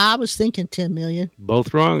 Yeah, I was thinking 10 million.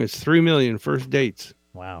 Both wrong. It's 3 million first dates.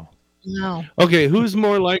 Wow. No. Okay, who's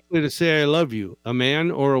more likely to say I love you, a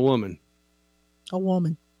man or a woman? A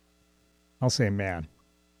woman. I'll say man.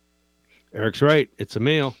 Eric's right. It's a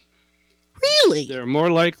male. Really? They're more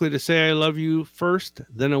likely to say I love you first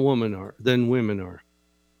than women are.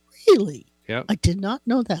 Really? Yep. I did not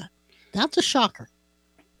know that. That's a shocker.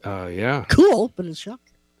 Yeah. Cool, but it's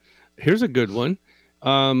shocking. Here's a good one.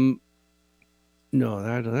 No,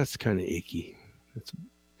 that's kind of icky.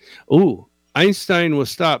 Einstein was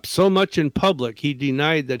stopped so much in public he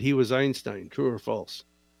denied that he was Einstein. True or false?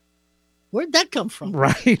 Where'd that come from?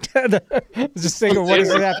 Right. I was just thinking, what does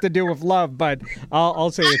it have to do with love? But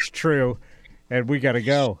I'll say it's true, and we got to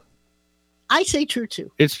go. I say true,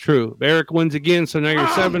 too. It's true. Eric wins again, so now you're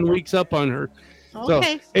 7 weeks up on her.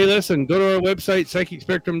 Okay. So, hey, listen, go to our website,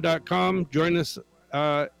 psychicspectrum.com. Join us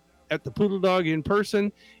at the Poodle Dog in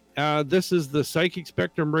person. This is the Psychic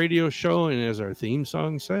Spectrum radio show, and as our theme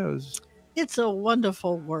song says, it's a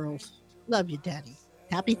wonderful world. Love you, Daddy.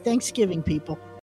 Happy Thanksgiving, people.